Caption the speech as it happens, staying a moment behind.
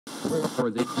Or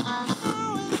they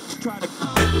try to.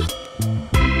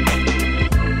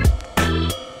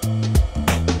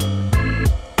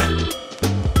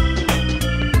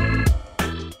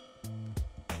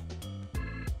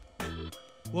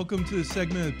 Welcome to the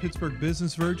segment of the Pittsburgh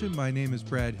Business Virgin. My name is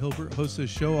Brad Hillbert, host of the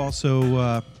show,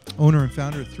 also owner and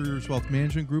founder of 3 Rivers Wealth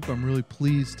Management Group. I'm really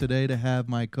pleased today to have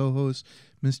my co-host,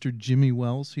 Mr. Jimmy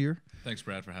Wells, here. Thanks,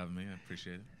 Brad, for having me. I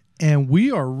appreciate it. And we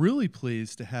are really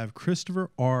pleased to have Christopher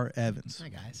R. Evans. Hi,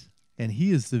 guys. And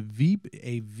he is a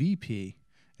VP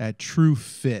at True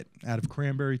Fit out of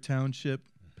Cranberry Township,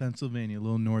 Pennsylvania, a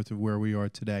little north of where we are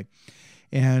today.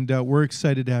 And we're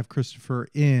excited to have Christopher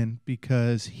in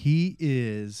because he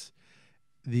is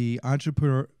the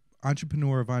entrepreneur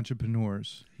of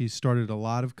entrepreneurs. He's started a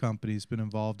lot of companies, been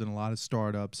involved in a lot of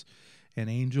startups and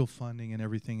angel funding and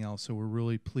everything else. So we're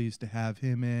really pleased to have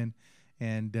him in,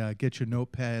 and get your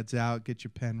notepads out, get your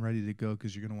pen ready to go,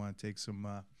 because you're going to want to take some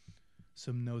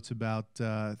notes about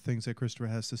things that Christopher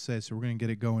has to say. So we're going to get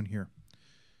it going here.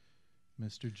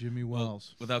 Mr. Jimmy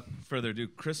Wells. Well, without further ado,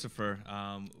 Christopher,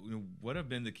 what have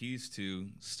been the keys to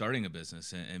starting a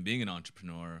business and being an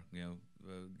entrepreneur?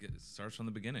 Starts from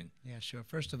the beginning. Yeah, sure.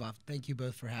 First of all, thank you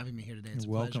both for having me here today. It's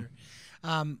You're a welcome.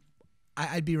 pleasure.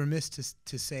 I'd be remiss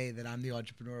to say that I'm the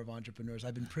entrepreneur of entrepreneurs.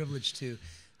 I've been privileged to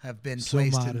have been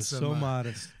placed in some... So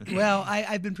modest. Well,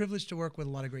 I've been privileged to work with a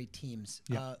lot of great teams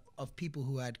Yeah. of people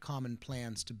who had common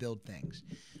plans to build things.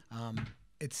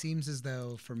 It seems as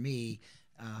though, for me,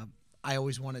 I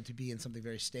always wanted to be in something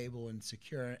very stable and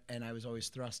secure, and I was always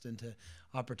thrust into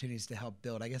opportunities to help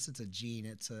build. I guess it's a gene.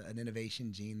 It's an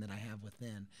innovation gene that I have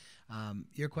within.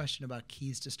 Your question about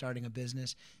keys to starting a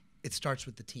business, it starts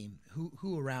with the team.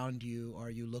 Who around you are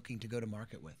you looking to go to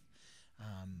market with?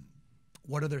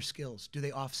 What are their skills? Do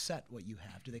they offset what you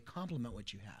have? Do they complement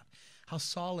what you have? How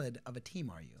solid of a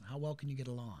team are you? How well can you get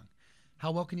along?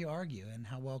 How well can you argue? And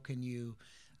how well can you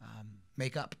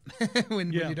make up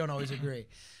when you don't always agree?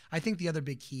 I think the other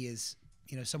big key is,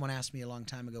 someone asked me a long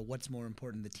time ago, what's more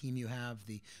important, the team you have,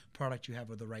 the product you have,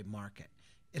 or the right market?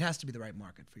 It has to be the right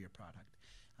market for your product.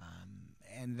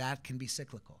 And that can be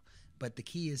cyclical. But the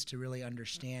key is to really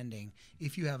understanding,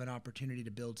 if you have an opportunity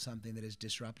to build something that is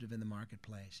disruptive in the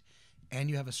marketplace and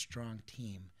you have a strong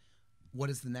team, what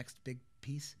is the next big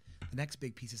piece? The next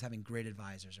big piece is having great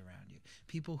advisors around you,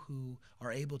 people who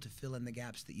are able to fill in the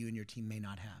gaps that you and your team may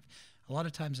not have. A lot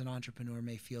of times an entrepreneur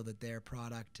may feel that their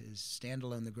product is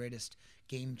standalone, the greatest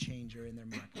game changer in their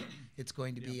market. It's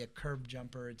going to be a curb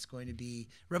jumper. It's going to be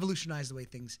revolutionize the way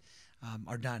things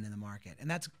are done in the market. And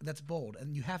that's bold.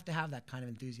 And you have to have that kind of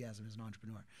enthusiasm as an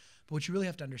entrepreneur. But what you really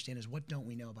have to understand is, what don't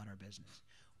we know about our business?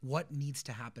 What needs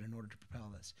to happen in order to propel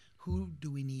this? Who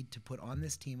do we need to put on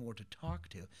this team or to talk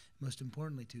to, most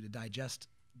importantly to digest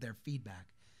their feedback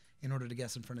in order to get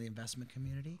us in front of the investment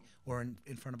community or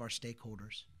in front of our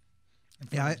stakeholders, in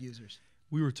front of users?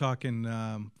 We were talking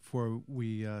before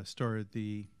we started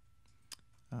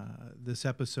this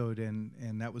episode,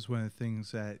 and that was one of the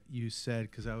things that you said,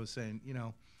 because I was saying,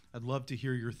 I'd love to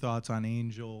hear your thoughts on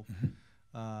angel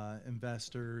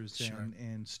investors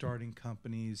and starting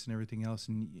companies and everything else,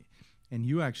 and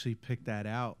you actually picked that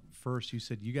out first. You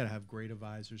said you got to have great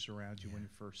advisors around you when you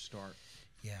first start.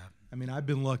 Yeah, I mean, I've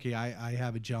been lucky. I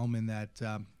have a gentleman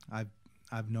that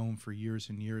I've known for years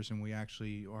and years, and we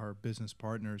actually are business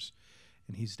partners,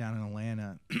 and he's down in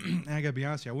Atlanta. And I got to be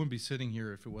honest with you, I wouldn't be sitting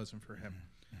here if it wasn't for him.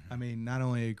 I mean, not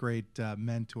only a great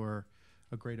mentor,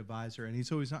 a great advisor, and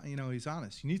he's always, he's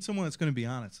honest. You need someone that's going to be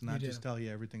honest and not just tell you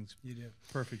everything's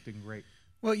perfect and great.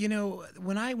 Well,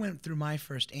 when I went through my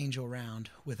first angel round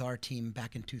with our team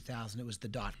back in 2000, it was the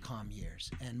 .com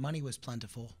years, and money was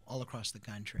plentiful all across the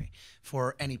country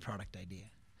for any product idea.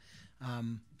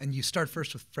 And you start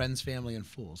first with friends, family, and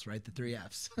fools, right? The 3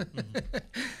 Fs.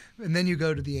 And then you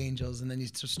go to the angels, and then you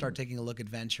start taking a look at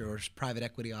venture or private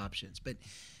equity options. But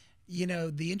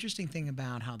the interesting thing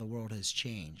about how the world has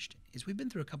changed is we've been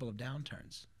through a couple of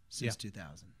downturns since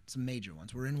 2000, some major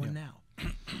ones. We're in one now.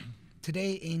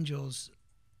 Today, angels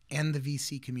and the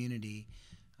VC community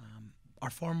are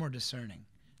far more discerning.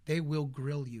 They will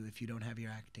grill you if you don't have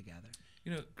your act together.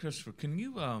 Christopher, can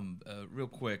you real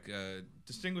quick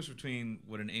distinguish between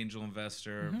what an angel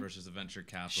investor versus a venture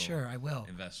capital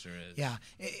investor is? Yeah.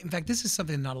 In fact, this is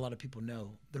something not a lot of people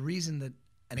know. The reason that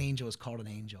an angel is called an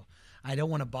angel, I don't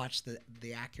want to botch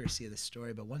the accuracy of the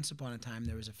story, but once upon a time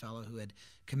there was a fellow who had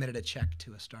committed a check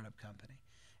to a startup company,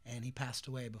 and he passed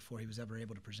away before he was ever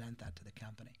able to present that to the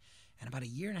company. And about a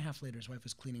year and a half later, his wife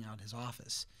was cleaning out his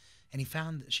office, and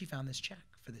she found this check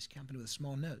for this company with a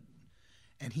small note.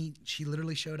 And she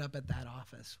literally showed up at that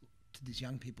office to these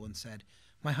young people and said,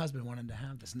 "My husband wanted to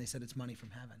have this," and they said, "It's money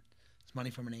from heaven. It's money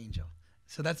from an angel.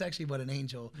 So that's actually what an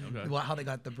angel, how they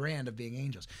got the brand of being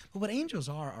angels. But what angels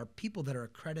are people that are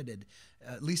accredited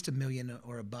at least $1 million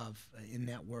or above in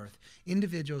net worth,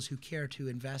 individuals who care to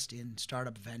invest in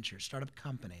startup ventures, startup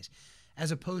companies,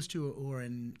 as opposed to or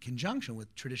in conjunction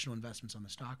with traditional investments on the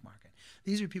stock market.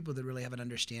 These are people that really have an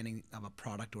understanding of a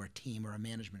product or a team or a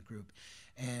management group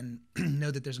and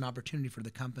know that there's an opportunity for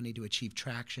the company to achieve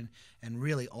traction and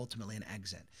really ultimately an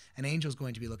exit. An angel is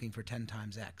going to be looking for 10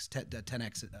 times X,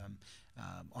 10X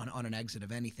on an exit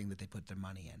of anything that they put their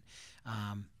money in.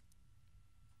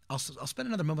 I'll spend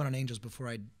another moment on angels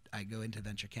before I go into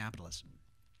venture capitalists.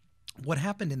 What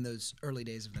happened in those early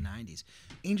days of the 90s,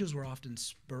 angels were often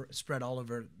spread all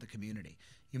over the community.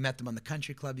 You met them on the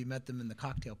country club, you met them in the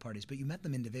cocktail parties, but you met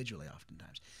them individually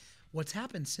oftentimes. What's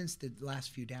happened since the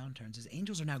last few downturns is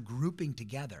angels are now grouping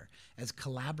together as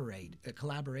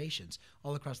collaborations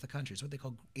all across the country. It's what they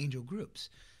call angel groups.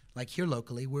 Like here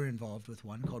locally, we're involved with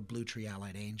one called Blue Tree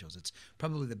Allied Angels. It's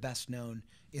probably the best known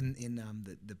in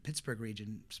the Pittsburgh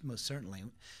region, most certainly,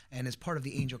 and is part of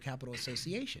the Angel Capital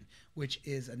Association, which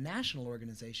is a national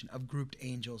organization of grouped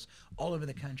angels all over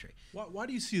the country. Why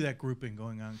do you see that grouping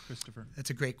going on, Christopher?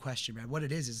 That's a great question, Brad. What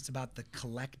it is it's about the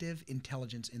collective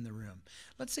intelligence in the room.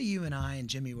 Let's say you and I and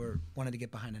Jimmy wanted to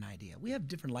get behind an idea. We have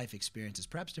different life experiences,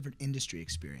 perhaps different industry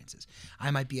experiences. I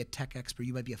might be a tech expert.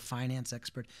 You might be a finance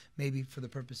expert. Maybe for the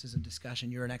purposes of discussion,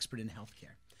 you're an expert in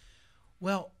healthcare.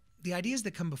 Well, the ideas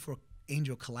that come before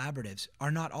angel collaboratives are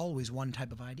not always one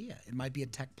type of idea. It might be a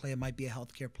tech play, it might be a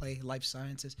healthcare play, life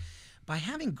sciences. By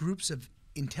having groups of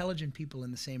intelligent people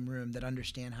in the same room that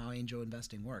understand how angel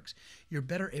investing works, you're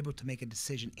better able to make a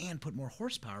decision and put more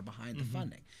horsepower behind the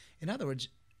funding. In other words,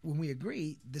 when we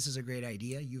agree, this is a great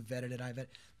idea, you've vetted it, I've vetted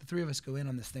it, the three of us go in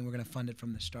on this thing, we're going to fund it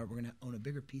from the start, we're going to own a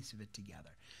bigger piece of it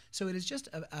together. So it is just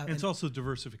it's also a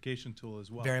diversification tool as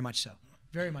well. Very much so.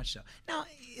 Very much so. Now,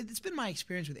 it's been my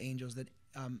experience with angels that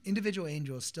individual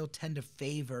angels still tend to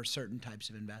favor certain types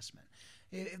of investment.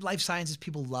 Life sciences,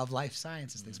 people love life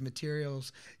sciences things.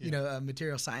 Materials,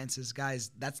 material sciences,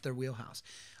 guys, that's their wheelhouse.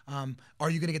 Are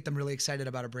you going to get them really excited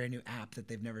about a brand new app that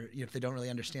they've never, if they don't really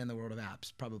understand the world of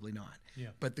apps? Probably not. Yeah.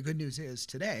 But the good news is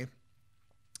today,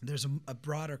 there's a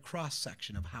broader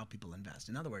cross-section of how people invest.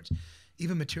 In other words,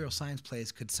 even material science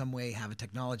plays could some way have a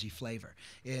technology flavor.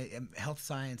 Life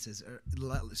sciences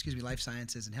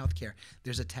and healthcare,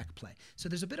 there's a tech play. So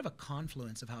there's a bit of a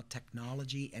confluence of how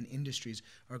technology and industries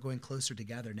are going closer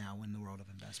together now in the world of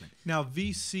investment. Now,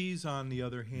 VCs, on the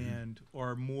other hand,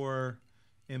 are more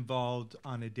involved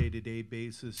on a day-to-day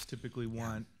basis, typically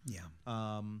want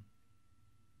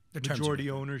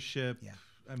majority ownership. Yeah.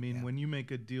 I mean, when you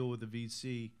make a deal with a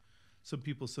VC, some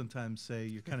people sometimes say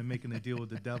you're kind of making a deal with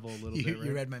the devil a little bit, right?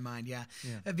 You read my mind, yeah.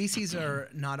 VCs are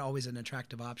not always an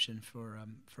attractive option for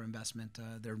investment.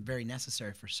 They're very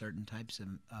necessary for certain types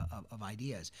of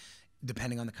ideas.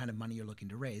 Depending on the kind of money you're looking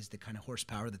to raise, the kind of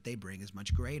horsepower that they bring is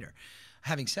much greater.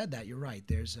 Having said that, you're right.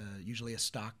 There's usually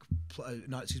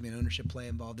an ownership play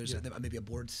involved. There's maybe a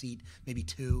board seat, maybe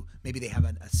two. Maybe they have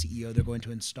a CEO they're going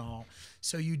to install.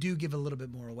 So you do give a little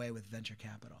bit more away with venture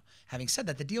capital. Having said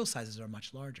that, the deal sizes are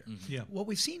much larger. Yeah. What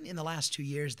we've seen in the last 2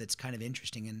 years that's kind of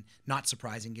interesting and not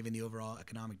surprising given the overall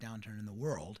economic downturn in the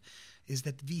world is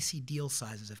that the VC deal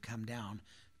sizes have come down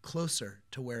closer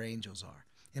to where angels are.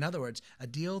 In other words, a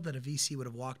deal that a VC would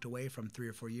have walked away from 3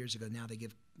 or 4 years ago, now they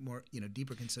give more,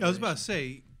 deeper consideration. I was about to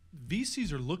say,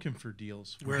 VCs are looking for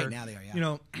deals. Where, right now they are,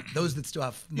 yeah. Those that still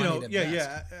have money to invest.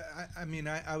 Yeah. I mean,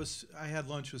 I had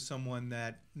lunch with someone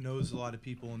that knows a lot of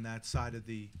people in that side of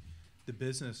the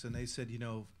business, and they said,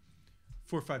 4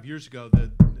 or 5 years ago,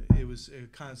 that it was a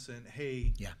constant,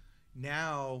 hey,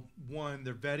 now, one,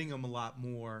 they're vetting them a lot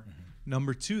more.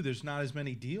 Number two, there's not as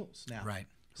many deals now. Right.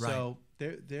 So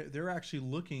they're actually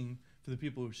looking for the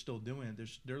people who are still doing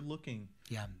it. They're looking.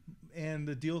 Yeah. And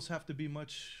the deals have to be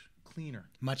much cleaner.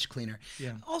 Much cleaner.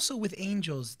 Yeah. Also with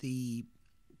angels, the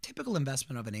typical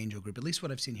investment of an angel group, at least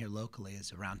what I've seen here locally,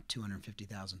 is around $250,000,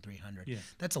 $300,000. Yeah.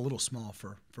 That's a little small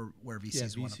for where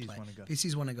VCs want to play. Go.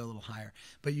 VCs want to go a little higher.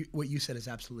 But what you said is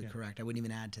absolutely correct. I wouldn't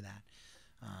even add to that.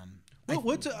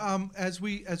 As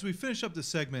we finish up the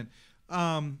segment,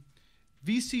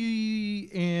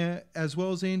 VC as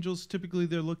well as angels, typically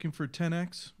they're looking for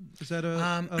 10x. Is that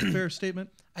a fair statement?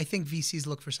 I think VCs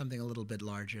look for something a little bit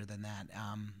larger than that.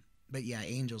 But yeah,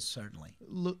 angels certainly.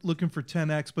 Looking for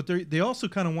 10x, but they also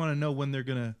kind of want to know when they're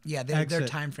going to their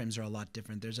time frames are a lot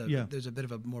different. There's a bit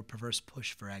of a more perverse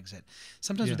push for exit.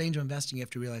 Sometimes with angel investing, you have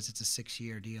to realize it's a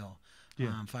 6-year deal.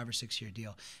 5 or 6 year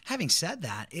deal. Having said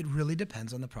that, it really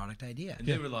depends on the product idea. And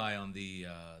they rely on the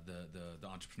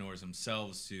entrepreneurs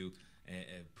themselves to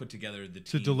put together the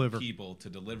To team deliver. people to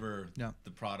deliver Yeah.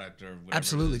 the product or whatever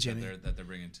Absolutely, it is Jimmy. that they're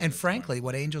bringing to And the frankly, market.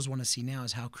 what angels want to see now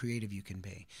is how creative you can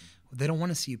be. They don't want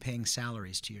to see you paying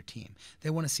salaries to your team. They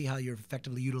want to see how you're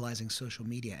effectively utilizing social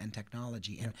media and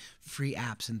technology and free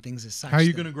apps and things as such. How are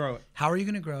you that- going to grow it? How are you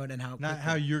going to grow it and how Not quickly?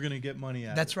 how you're going to get money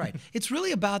out That's of it. right. It's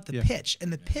really about the Yeah. pitch.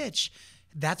 And the pitch,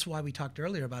 that's why we talked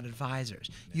earlier about advisors.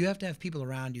 You have to have people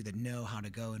around you that know how to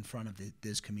go in front of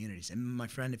those communities. And my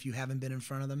friend, if you haven't been in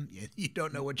front of them, you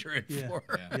don't know what you're in Yeah. for.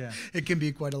 Yeah. It can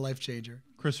be quite a life changer.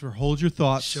 Christopher, hold your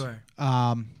thoughts. Sure.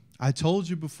 I told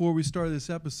you before we started this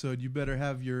episode, you better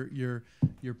have your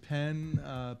pen,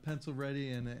 pencil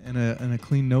ready, and a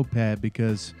clean notepad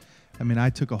because, I mean, I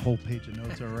took a whole page of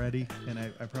notes already, and I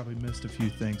probably missed a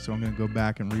few things, so I'm going to go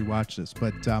back and rewatch this.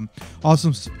 But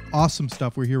awesome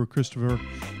stuff. We're here with Christopher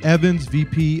Evans,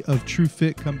 VP of True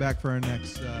Fit. Come back for our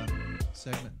next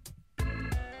segment.